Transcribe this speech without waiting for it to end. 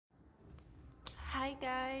Hi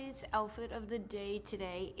guys, outfit of the day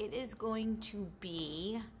today. It is going to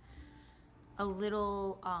be a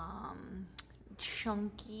little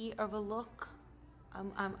chunky of a look. It's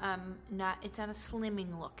not a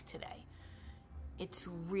slimming look today. It's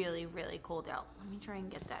really cold out. Let me try and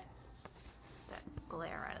get that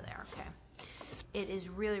glare out of there. Okay. It is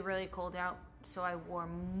really cold out, so I wore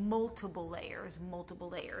multiple layers,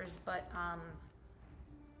 but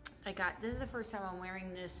this is the first time I'm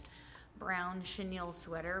wearing this brown chenille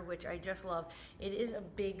sweater, which I just love. It is a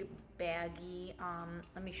big baggy,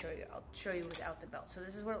 let me show you. I'll show you without the belt. So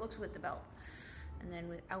this is what it looks with the belt, and then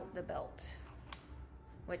without the belt,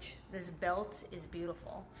 which this belt is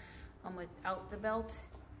beautiful. Without the belt,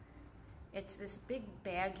 it's this big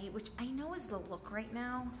baggy, which I know is the look right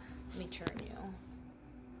now. Let me turn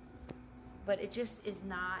you. But it just is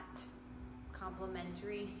not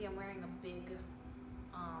complimentary. See, I'm wearing a big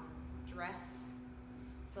dress.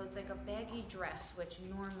 So it's like a baggy dress, which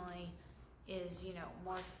normally is, you know,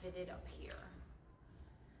 more fitted up here.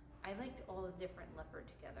 I liked all the different leopard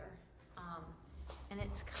together. And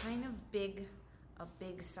it's kind of big, a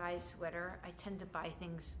big size sweater. I tend to buy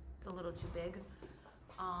things a little too big.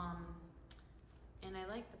 And I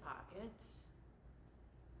like the pockets,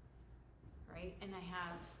 right? And I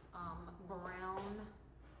have brown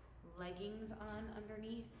leggings on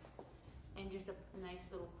underneath and just a nice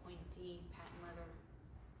little pointy patent leather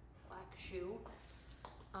black shoe.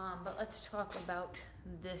 But let's talk about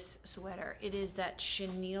this sweater. It is that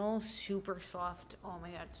chenille, super soft. Oh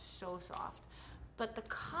my God, so soft. But the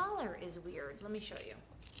collar is weird. Let me show you.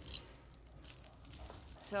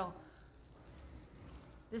 So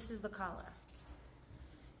this is the collar.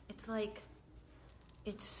 It's like,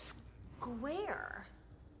 it's square,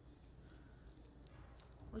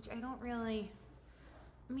 which I don't really,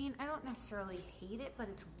 I mean, I don't necessarily hate it, but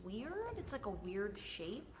it's weird. It's like a weird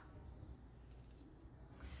shape.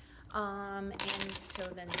 And so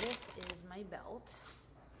then this is my belt.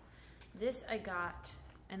 This I got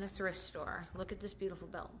in a thrift store. Look at this beautiful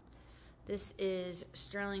belt. This is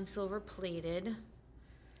sterling silver plated.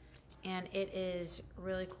 And it is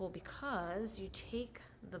really cool because you take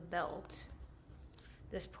the belt,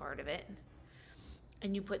 this part of it,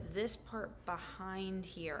 and you put this part behind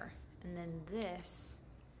here. And then this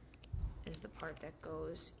is the part that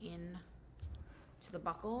goes in to the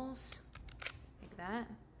buckles, like that.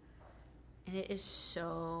 And it is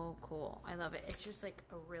so cool. I love it. It's just like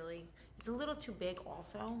it's a little too big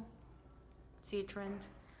also. See a trend?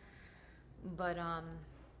 But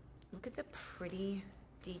look at the pretty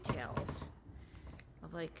details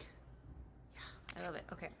of, like, yeah, I love it.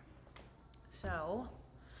 Okay, so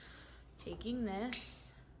taking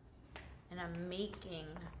this and I'm making,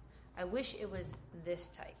 I wish it was this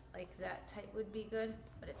tight, like that tight would be good,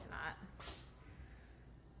 but it's not.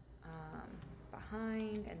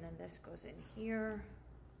 Behind, and then this goes in here,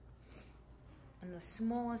 and the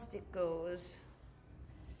smallest it goes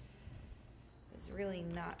is really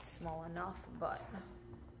not small enough, but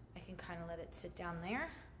I can kind of let it sit down there.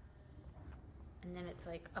 And then it's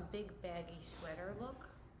like a big baggy sweater look,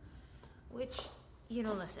 which, you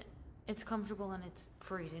know, listen, it's comfortable and it's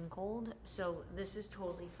freezing cold. So this is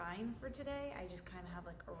totally fine for today. I just kind of have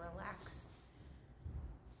like a relaxed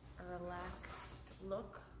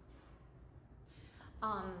look.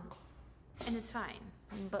 And it's fine,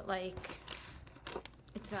 but like,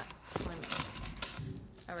 it's not slimming.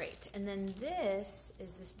 All right, and then this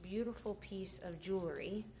is this beautiful piece of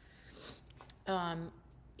jewelry.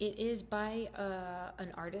 It is by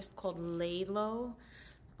an artist called Laylo.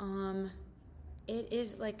 It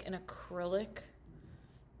is like an acrylic.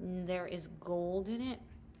 There is gold in it.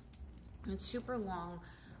 It's super long.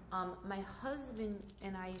 My husband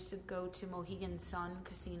and I used to go to Mohegan Sun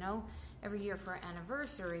Casino every year for our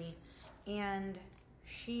anniversary, and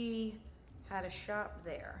she had a shop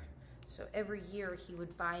there. So every year he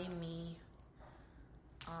would buy me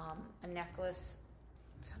a necklace.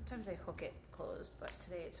 Sometimes I hook it closed, but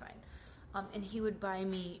today it's fine. And he would buy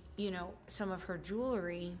me, you know, some of her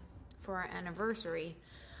jewelry for our anniversary,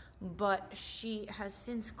 but she has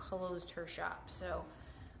since closed her shop. So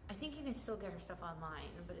I think you can still get her stuff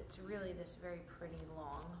online, but it's really this very pretty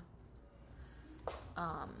long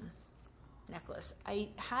necklace. I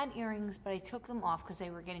had earrings, but I took them off because they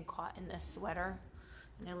were getting caught in this sweater,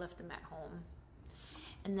 and I left them at home.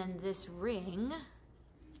 And then this ring,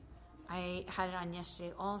 I had it on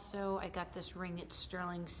yesterday also. I got this ring, it's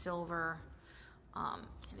sterling silver, and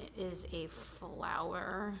it is a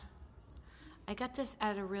flower. I got this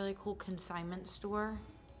at a really cool consignment store.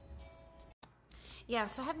 Yeah,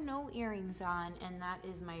 so I have no earrings on, and that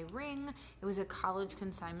is my ring. It was a college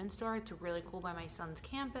consignment store. It's really cool by my son's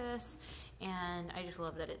campus, and I just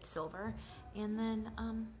love that it's silver. And then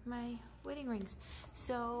my wedding rings.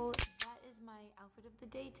 So that is my outfit of the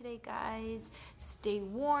day today, guys. Stay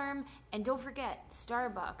warm, and don't forget,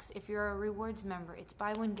 Starbucks, if you're a rewards member, it's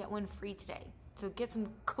buy one, get one free today. So get some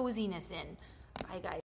coziness in. Bye, guys.